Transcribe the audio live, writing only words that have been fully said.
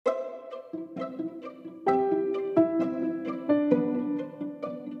Good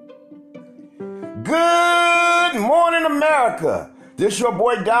morning, America. This your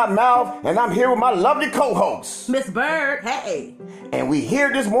boy Dotmouthtmouth, and I'm here with my lovely co-host, Miss Byrd. Hey. And we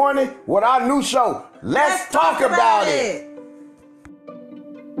here this morning with our new show. Let's talk about it.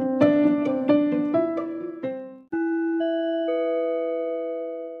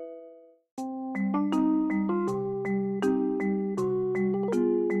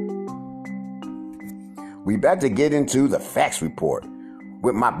 We about to get into the facts report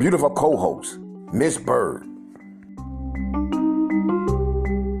with my beautiful co-host, Miss Byrd.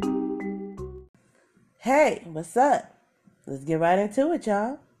 Hey, what's up? Let's get right into it,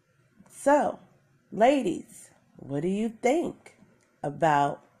 y'all. So, ladies, what do you think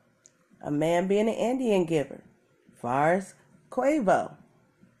about a man being an Indian giver? Far as Quavo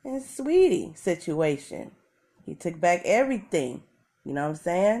and Saweetie situation. He took back everything. You know what I'm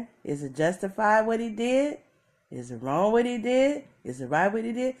saying? Is it justified what he did? Is it wrong what he did? Is it right what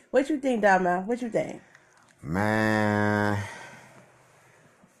he did? What you think, Dotmouthtmouth? What you think? Man,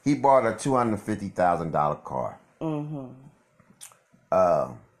 he bought a $250,000 car. Mm-hmm.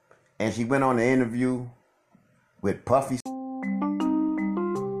 And she went on an interview with Puffy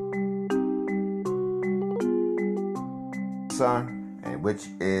son, and which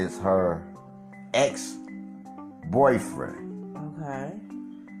is her ex-boyfriend. Okay.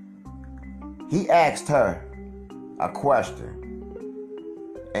 He asked her a question,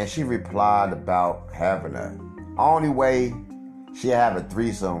 and she replied about having a only way she have a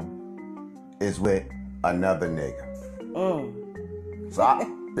threesome is with another nigga. So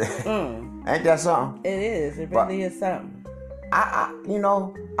ain't that something? It is. It really is something. I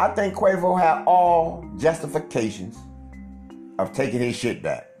think Quavo had all justifications of taking his shit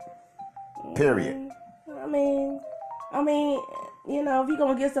back. Period. I mean, if you're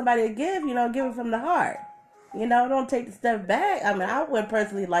gonna give somebody a gift, give it from the heart. Don't take the stuff back. I mean, I wouldn't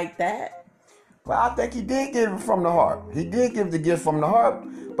personally like that. Well, I think he did give it from the heart. He did give the gift from the heart,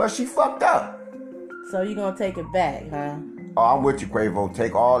 but she fucked up. So you gonna take it back, huh? Oh, I'm with you, Quavo.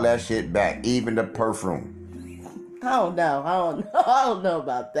 Take all that shit back, even the perfume. I don't know. I don't know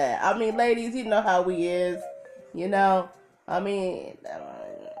about that. I mean, ladies, you know how we is. I mean,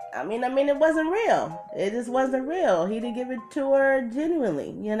 it wasn't real. It just wasn't real. He didn't give it to her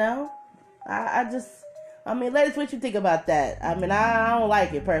genuinely. Ladies, what you think about that? I mean, I don't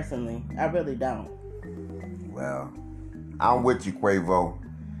like it personally. I really don't. Well, I'm with you, Quavo.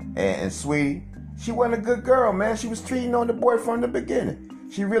 And Saweetie, she wasn't a good girl, man. She was treating on the boy from the beginning.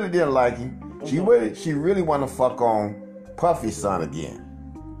 She really didn't like him. Mm-hmm. She really want to fuck on Puffy's son again.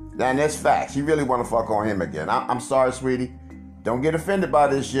 And that's fact. She really want to fuck on him again. I'm sorry, Saweetie. Don't get offended by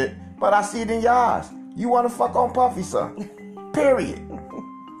this shit, but I see it in your eyes. You want to fuck on Puffy's son. Period.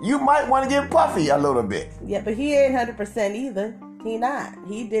 You might want to give Puffy a little bit. Yeah, but he ain't 100% either. He not.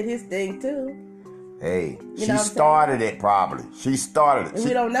 He did his thing too. Hey, she started it probably. She started it.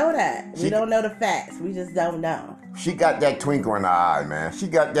 We don't know that. We don't know the facts. We just don't know. She got that twinkle in her eye, man. She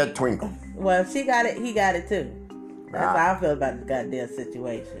got that twinkle. Well, if she got it, he got it too. That's how I feel about the goddamn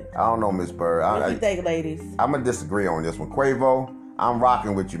situation. I don't know, Miss Bird. What you think, ladies? I'm going to disagree on this one. Quavo, I'm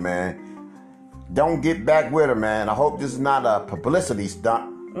rocking with you, man. Don't get back with her, man. I hope this is not a publicity stunt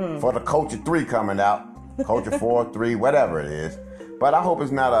for the Culture 3 coming out. Culture 4, 3, whatever it is. But I hope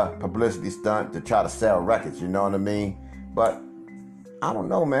it's not a publicity stunt to try to sell records, you know what I mean? But I don't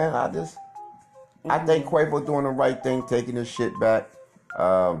know, man. I think Quavo doing the right thing, taking his shit back.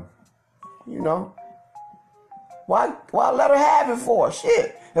 Why let her have it for?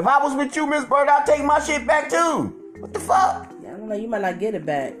 Shit. If I was with you, Miss Bird, I'd take my shit back too. What the fuck? Yeah, I don't know. You might not get it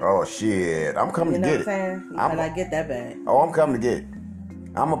back. Oh, shit. I'm coming to get it. You know what I'm saying? You might not get that back. Oh, I'm coming to get it.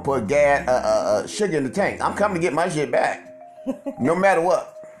 I'm going to put sugar in the tank. I'm coming to get my shit back. No matter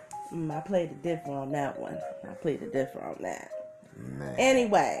what. I played the different on that one. Man.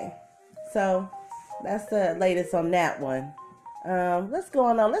 Anyway, so that's the latest on that one. Let's go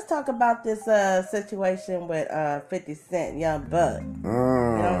on. Let's talk about this situation with 50 Cent, Young Buck. You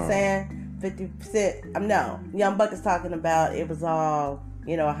know what I'm saying? 50 Cent. Young Buck is talking about it was all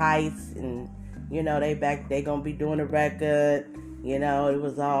heists, and they gonna be doing a record. It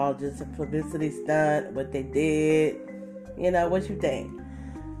was all just a publicity stunt. What they did. What you think?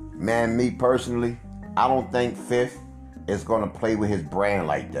 Man, me personally, I don't think Fifth is gonna play with his brand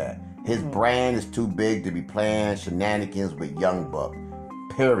like that. His brand is too big to be playing shenanigans with Young Buck.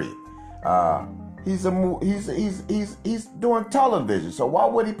 Period. He's doing television, so why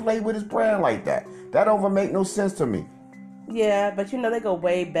would he play with his brand like that? That don't even make no sense to me. Yeah, but they go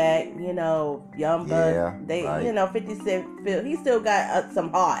way back. Young Buck. Yeah, they, right. 50 Cent. He still got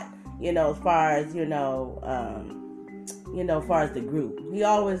some heart. as far as as far as the group. He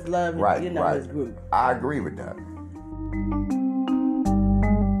always loved his group. I agree with that.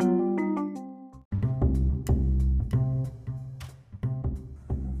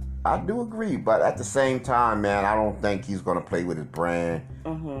 I do agree, but at the same time, man, I don't think he's going to play with his brand,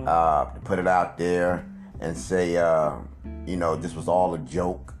 put it out there and say, this was all a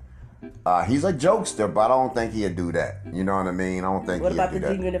joke. He's a jokester, but I don't think he'll do that. You know what I mean? I don't think he'll do that. What about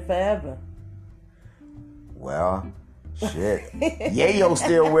the G-Unit Forever? Well, shit. Yayo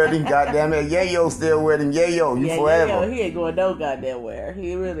still with him, goddamn it. Yayo still with him. Yayo, you forever. Yayo, he ain't going no goddamn where.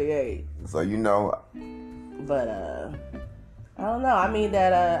 He really ain't. So, But, I don't know. I mean,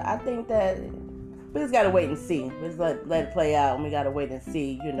 I think that we just got to wait and see. We just let it play out, and we got to wait and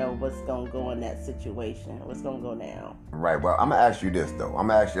see, what's going to go in that situation, what's going to go down. Right. Well, I'm going to ask you this, though. I'm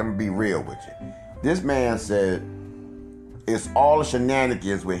going to be real with you. This man said it's all the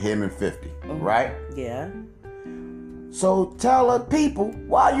shenanigans with him and 50, right? Yeah. So tell the people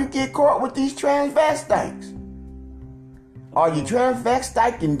why you get caught with these transvestites. Are you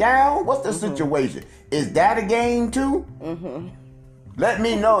transvestiting down? What's the situation? Is that a game too? Let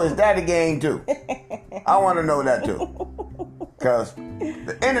me know, is that a game too? I want to know that too. Because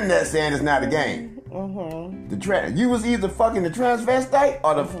the internet saying it's not a game. You was either fucking the transvestite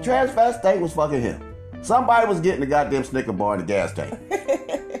or the transvestite was fucking him. Somebody was getting the goddamn Snicker bar in the gas tank.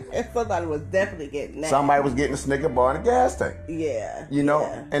 Somebody was definitely getting that. Somebody was getting a Snicker bar in the gas tank. Yeah.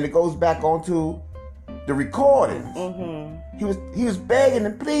 And it goes back onto the recordings. He was begging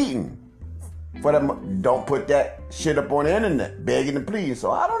and pleading for them. Don't put that shit up on the internet. Begging and pleading.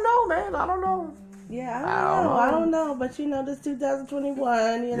 So I don't know, man. I don't know. Yeah, I don't know. But this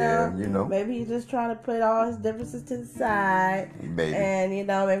 2021, maybe he's just trying to put all his differences to the side. Maybe. And,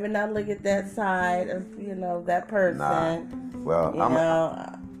 maybe not look at that side of, that person. Nah. Well, I'm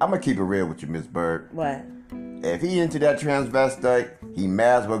going to keep it real with you, Miss Byrd. What? If he into that transvestite, he might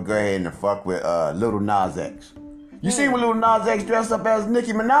as well go ahead and fuck with Lil Nas X. You seen when Lil Nas X dressed up as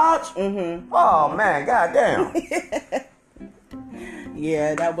Nicki Minaj? Oh, man, goddamn.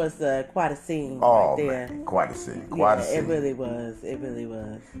 Yeah, that was quite a scene right there. Man, quite a scene. It really was.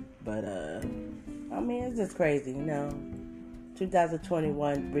 But, it's just crazy,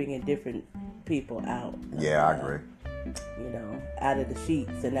 2021 bringing different people out. Yeah, I agree. Out of the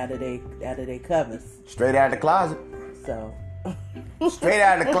sheets and out of their covers. Straight out of the closet. So. Straight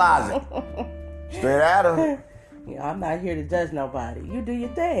out of the closet. Straight out of it. I'm not here to judge nobody. You do your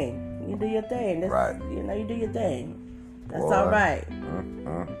thing. That's, right. You do your thing. That's all right.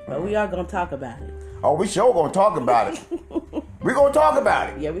 But we are going to talk about it. Oh, we sure going to talk about it. We're going to talk about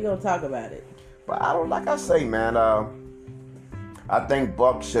it. Yeah, we're going to talk about it. But I don't, like I say, man, I think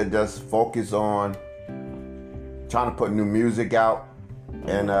Buck should just focus on trying to put new music out.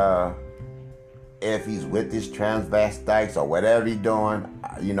 And if he's with his transvestites or whatever he's doing,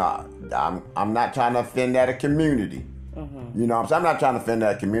 I'm not trying to offend that community. You know what I'm saying? I'm not trying to offend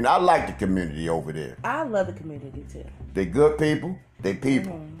that community. I like the community over there. I love the community too. They good people. They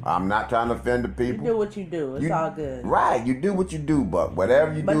people. I'm not trying to offend the people. You do what you do. It's all good. Right. You do what you do, Buck.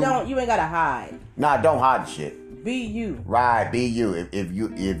 Whatever you do. But you ain't got to hide. Nah, don't hide the shit. Be you. Right. Be you. If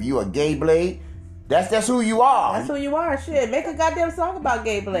you a gay blade, that's who you are. That's who you are. Shit. Make a goddamn song about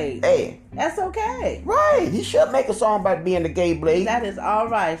gay blades. Hey. That's okay. Right. He should make a song about being a gay blade. That is all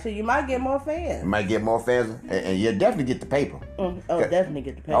right. So you might get more fans. You might get more fans. And you'll definitely get the paper. Definitely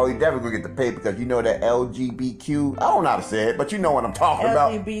get the paper. Oh, you definitely gonna get the paper because that LGBTQ. I don't know how to say it, but you know what I'm talking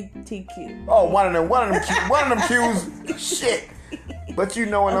about. LGBTQ. Oh, one of them Qs. Shit. But you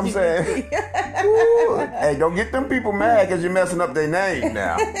know what I'm saying. Hey, don't get them people mad because you're messing up their name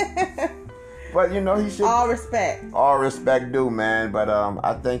now. But he should. All respect. All respect due, man. But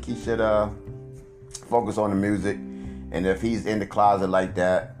I think he should focus on the music. And if he's in the closet like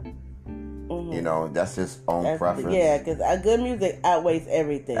that, that's his own preference. Yeah, because good music outweighs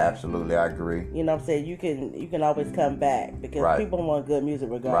everything. Absolutely, I agree. You know what I'm saying? You can always come back because people want good music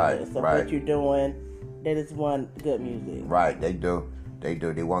regardless of what you're doing. They just want good music. Right, they do.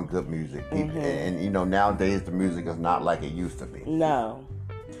 They want good music. And nowadays the music is not like it used to be. No.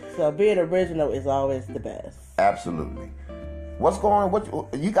 So being original is always the best. Absolutely. What's going on? What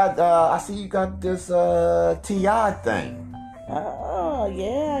you got? I see you got this T.I. thing. Oh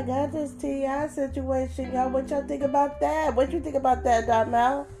yeah, I got this T.I. situation, y'all. What y'all think about that? What you think about that,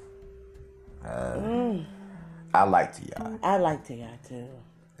 Dotmouthtmouth? I like T.I. I like T.I. too.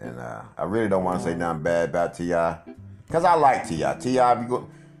 And I really don't want to say nothing bad about T.I. because I like T.I. T.I.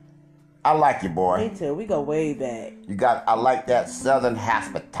 I like you, boy. Me too. We go way back. I like that Southern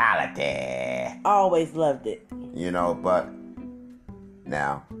hospitality. Always loved it. But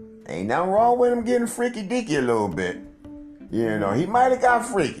now, Ain't nothing wrong with him getting freaky deaky a little bit. You know, he might have got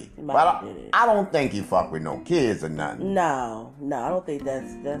freaky. But I don't think he fuck with no kids or nothing. No, I don't think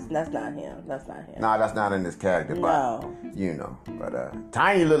that's not him. That's not him. No, that's not in his character. No. But, you know. But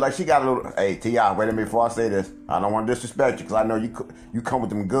Tiny look like she got a little... Hey, T.I., wait a minute before I say this. I don't want to disrespect you because I know you come with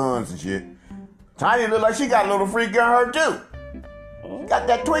them guns and shit. Tiny look like she got a little freak in her, too. She got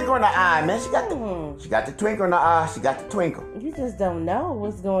that twinkle in her eye, man. She got the twinkle in her eye. She got the twinkle. You just don't know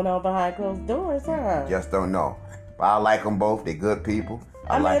what's going on behind closed doors, huh? Just don't know. But I like them both. They good people.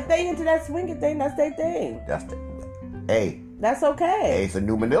 I mean, if they into that swinging thing, that's their thing. That's okay. Hey, it's a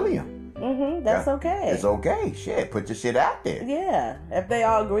new millennium. That's okay. It's okay. Shit, put your shit out there. Yeah, if they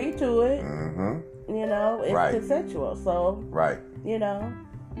all agree to it, you know, it's consensual. So, you know,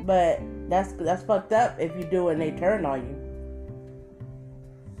 but that's fucked up if you do and they turn on you.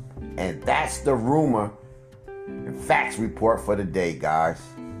 And that's the rumor and facts report for the day, guys.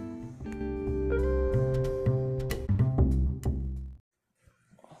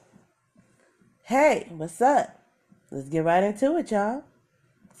 Hey, what's up? Let's get right into it, y'all.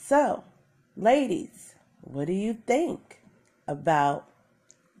 So, ladies, what do you think about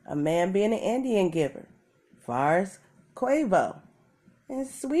a man being an Indian giver? Far as Quavo and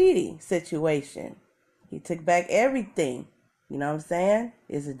Saweetie situation. He took back everything. You know what I'm saying?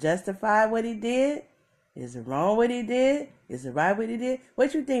 Is it justified what he did? Is it wrong what he did? Is it right what he did?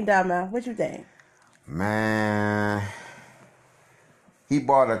 What you think, Dotmouthtmouth? What you think? Man, he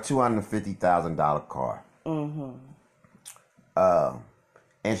bought a $250,000 car.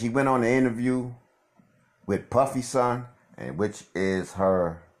 And she went on the interview with Puffy's son, and which is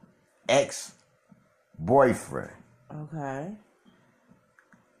her ex-boyfriend. Okay.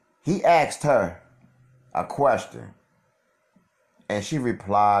 He asked her a question, and she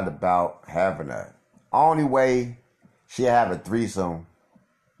replied about having a only way she'll have a threesome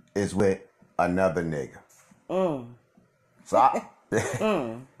is with another nigga. So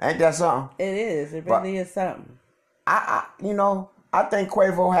ain't that something? It is. It really is something. I think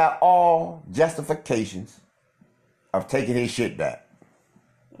Quavo had all justifications of taking his shit back.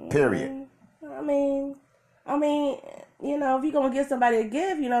 Period. I mean, you know, if you're gonna give somebody a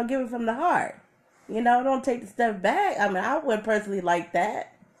gift, you know, give it from the heart. You know, don't take the stuff back. I mean, I wouldn't personally like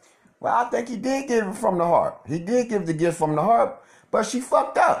that. Well, I think he did give it from the heart. He did give the gift from the heart, but she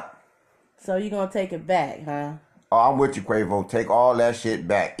fucked up. So you gonna take it back, huh? Oh, I'm with you, Quavo. Take all that shit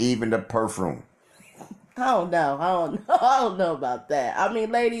back, even the perfume. I don't know about that. I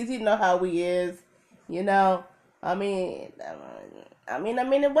mean, ladies, you know how we is. You know, I mean,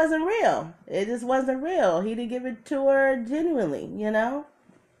 it wasn't real. It just wasn't real. He didn't give it to her genuinely. You know,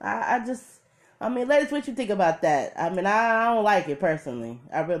 I mean, ladies, what you think about that? I mean, I don't like it personally.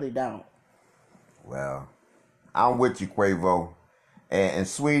 I really don't. Well, I'm with you, Quavo. And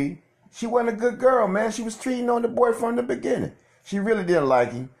Sweetie, she wasn't a good girl, man. She was treating on the boy from the beginning. She really didn't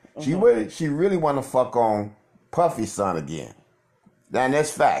like him. She really want to fuck on Puffy's son again. And that's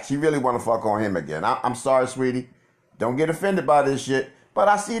fact. She really want to fuck on him again. I'm sorry, Sweetie. Don't get offended by this shit. But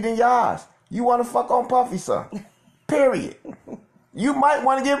I see it in your eyes. You want to fuck on Puffy's son. Period. You might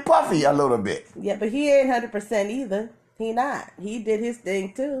want to give Puffy a little bit. Yeah, but he ain't 100% either. He not. He did his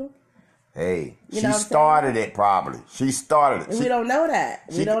thing too. Hey, she started it probably. She started it. We don't know that.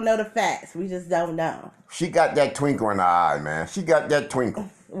 We don't know the facts. We just don't know. She got that twinkle in her eye, man. She got that twinkle.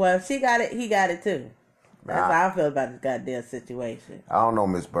 Well, if she got it, he got it too. That's how I feel about this goddamn situation. I don't know,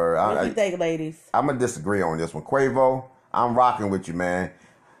 Miss Bird. What you think, ladies? I'm going to disagree on this one. Quavo, I'm rocking with you, man.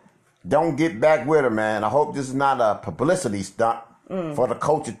 Don't get back with her, man. I hope this is not a publicity stunt for the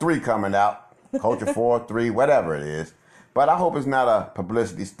Culture 3 coming out. Culture 4, 3, whatever it is. But I hope it's not a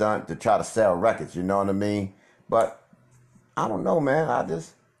publicity stunt to try to sell records, you know what I mean? But I don't know, man. I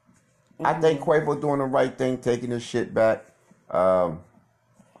think Quavo doing the right thing, taking his shit back.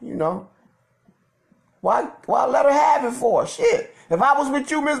 You know, why let her have it for? Shit. If I was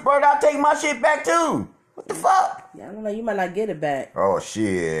with you, Miss Bird, I'd take my shit back too. What the fuck? Yeah, I don't know. You might not get it back. Oh,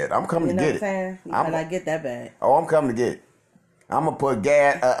 shit. I'm coming to get it. You know what I'm saying? You might not get that back. Oh, I'm coming to get it. I'm going to put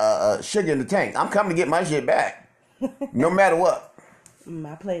gas, sugar in the tank. I'm coming to get my shit back. No matter what.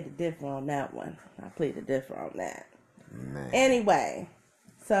 I played the different on that one. Man. Anyway,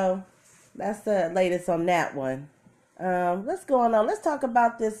 so that's the latest on that one. Let's go on. Let's talk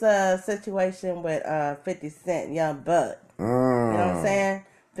about this situation with 50 Cent, Young Buck. You know what I'm saying?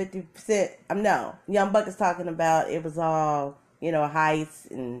 50 Cent. Young Buck is talking about it was all, you know, heists,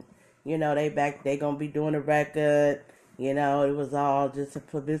 and you know they gonna be doing a record. You know, it was all just a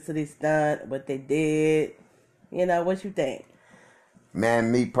publicity stunt. What they did. You know, what you think?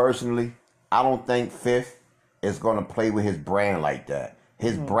 Man, me personally, I don't think Fifth is gonna play with his brand like that.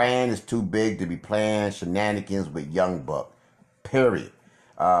 His brand is too big to be playing shenanigans with Young Buck. Period.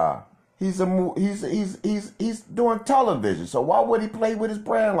 He's doing television, so why would he play with his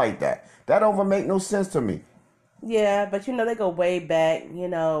brand like that? That don't make no sense to me. Yeah, but they go way back.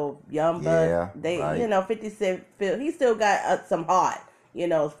 Young Buck. Right. 50 Cent. He still got some heart.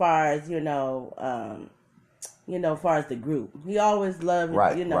 As far as as far as the group, he always loved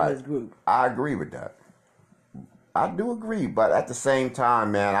his group. I agree with that. I do agree, but at the same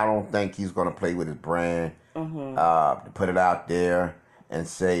time, man, I don't think he's gonna play with his brand. To put it out there and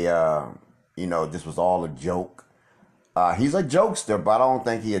say, this was all a joke. He's a jokester, but I don't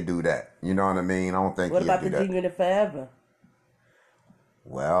think he'd do that. You know what I mean? I don't think he'd do that. What about the G-Unit Forever?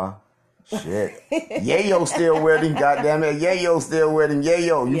 Well, shit. Yayo still with him, goddamn it. Yayo still with him.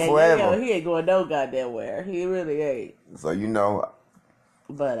 Yayo, you forever. Yayo, he ain't going no goddamn where. He really ain't. So,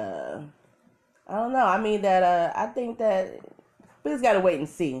 But, I don't know. I mean, I think that we just got to wait and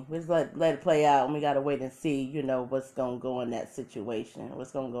see. We just let it play out, and we got to wait and see, what's going to go in that situation,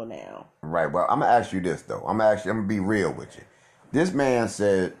 what's going to go down. Right. Well, I'm going to ask you this, though. I'm going to be real with you. This man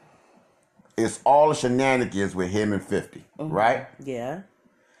said it's all shenanigans with him and 50, right? Yeah.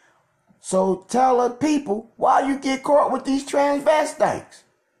 So tell the people why you get caught with these transvestites.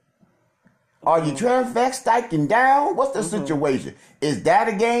 Are you transvestiting down? What's the situation? Is that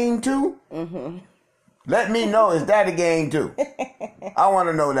a game too? Let me know, is that a game too? I want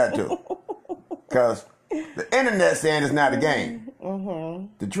to know that too. Because the internet saying it's not a game.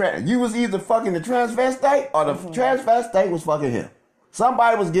 You was either fucking the transvestite or the transvestite was fucking him.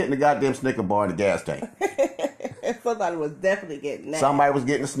 Somebody was getting the goddamn Snicker bar in the gas tank. Somebody was definitely getting that. Somebody was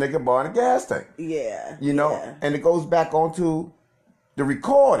getting a Snicker bar in the gas tank. Yeah. And it goes back onto the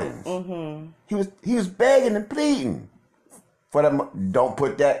recordings. He was begging and pleading for them. Don't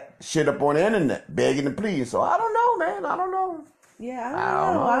put that shit up on the internet. Begging and pleading. So I don't know, man. I don't know. Yeah,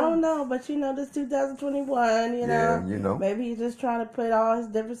 I don't know. But this 2021. Maybe he's just trying to put all his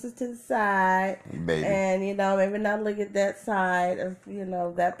differences to the side. Maybe. And maybe not look at that side of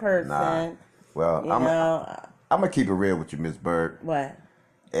that person. Nah. Well, I'm gonna keep it real with you, Miss Byrd. What?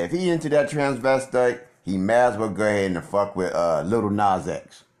 If he into that transvestite, he might as well go ahead and fuck with Lil Nas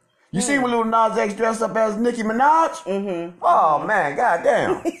X. You see when Lil Nas X dressed up as Nicki Minaj? Oh, man,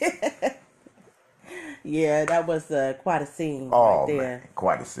 goddamn. Yeah, that was quite a scene right there. Man,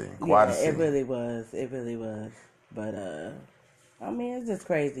 quite a scene. Quite a scene. It really was. It really was. But, it's just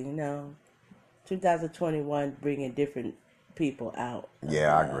crazy, 2021 bringing different people out.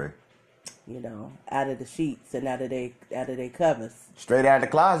 Yeah, I agree. Out of the sheets and out of their covers. Straight out of the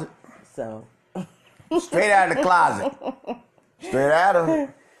closet. So... Straight out of the closet. Straight out of it.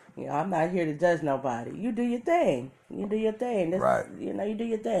 I'm not here to judge nobody. You do your thing. That's, right. You do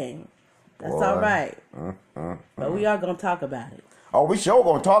your thing. That's all right. But we are going to talk about it. Oh, we sure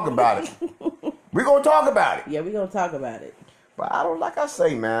going to talk about it. We're going to talk about it. Yeah, we're going to talk about it. But I don't, like I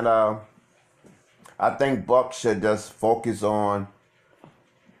say, man, I think Buck should just focus on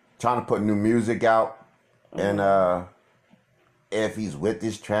trying to put new music out. And, if he's with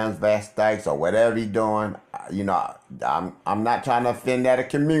his transvestites or whatever he's doing, I'm not trying to offend that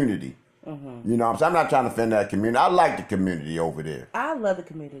community. I'm not trying to offend that community. I like the community over there. I love the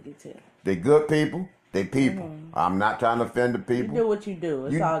community too. They're good people. They people. I'm not trying to offend the people. You do what you do.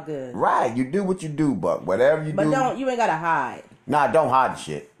 It's all good. Right. You do what you do, Buck. Whatever you do. But you ain't gotta hide. Nah, don't hide the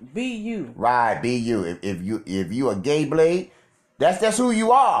shit. Be you. Right. Be you. If you a gay blade, that's who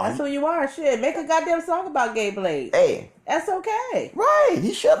you are. That's who you are. Shit. Make a goddamn song about gay blade. Hey. That's okay. Right.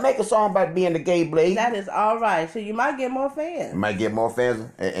 He should make a song about being the gay blade. That is all right. So you might get more fans. You might get more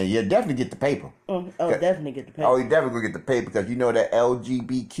fans. And you'll definitely get the paper. Definitely get the paper. Oh, you definitely going to get the paper because that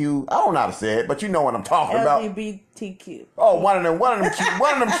LGBTQ. I don't know how to say it, but you know what I'm talking about. LGBTQ. Oh, one of them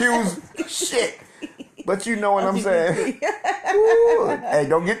Qs. Shit. But you know what I'm saying. Hey,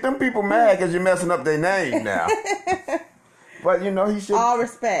 don't get them people mad because you're messing up their name now. But he should. All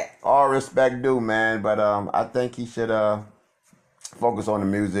respect. All respect due, man. But I think he should focus on the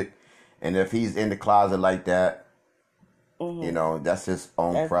music, and if he's in the closet like that, that's his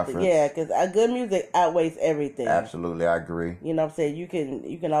own preference. Yeah, because good music outweighs everything. Absolutely, I agree. You know what I'm saying? You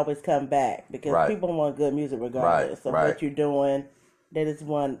can always come back because people want good music regardless of what you're doing. They just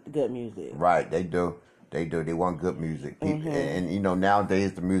want good music. Right, they do. They want good music. And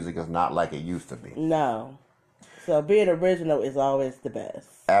nowadays the music is not like it used to be. No. So being original is always the best.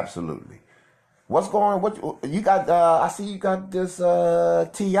 Absolutely. What's going on? What you got? I see you got this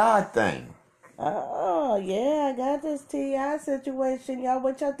T.I. thing. Oh yeah, I got this T.I. situation, y'all.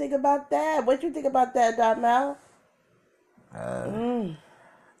 What y'all think about that? What you think about that, Dotmouthtmouth?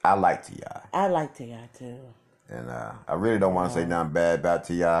 I like T.I. I like T.I. too. And I really don't want to say nothing bad about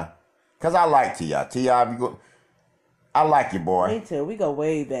T.I. Because I like T.I. T.I., I like you, boy. Me too. We go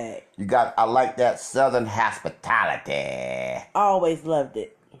way back. I like that Southern hospitality. Always loved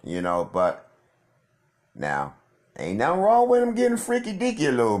it. You know, but now, ain't nothing wrong with him getting freaky deaky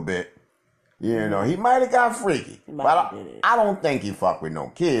a little bit. You know, he might have got freaky. But I don't think he fuck with no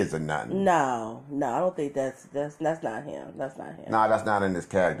kids or nothing. No, I don't think that's not him. That's not him. No, that's not in his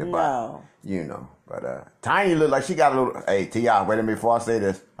character. No. But, you know. But Tiny look like she got a little... Hey, T.I., wait a minute before I say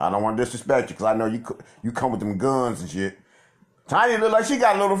this. I don't want to disrespect you because I know you come with them guns and shit. Tiny look like she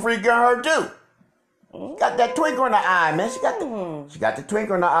got a little freak in her, too. Got that twinkle in her eye, man. She got the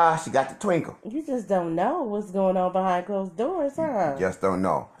twinkle in her eye. She got the twinkle. You just don't know what's going on behind closed doors, huh? You just don't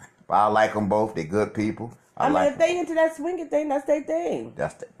know. But I like them both. They're good people. I mean, if they into that swinging thing, that's their thing.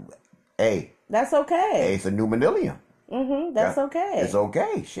 Hey. That's okay. Hey, it's a new millennium. Mm-hmm. That's okay. It's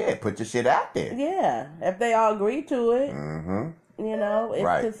okay. Shit, put your shit out there. Yeah. If they all agree to it, you know,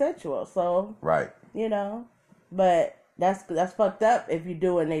 it's consensual. So, you know, but that's fucked up if you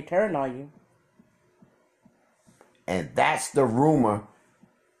do it and they turn on you. And that's the rumor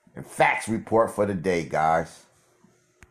and facts report for the day, guys.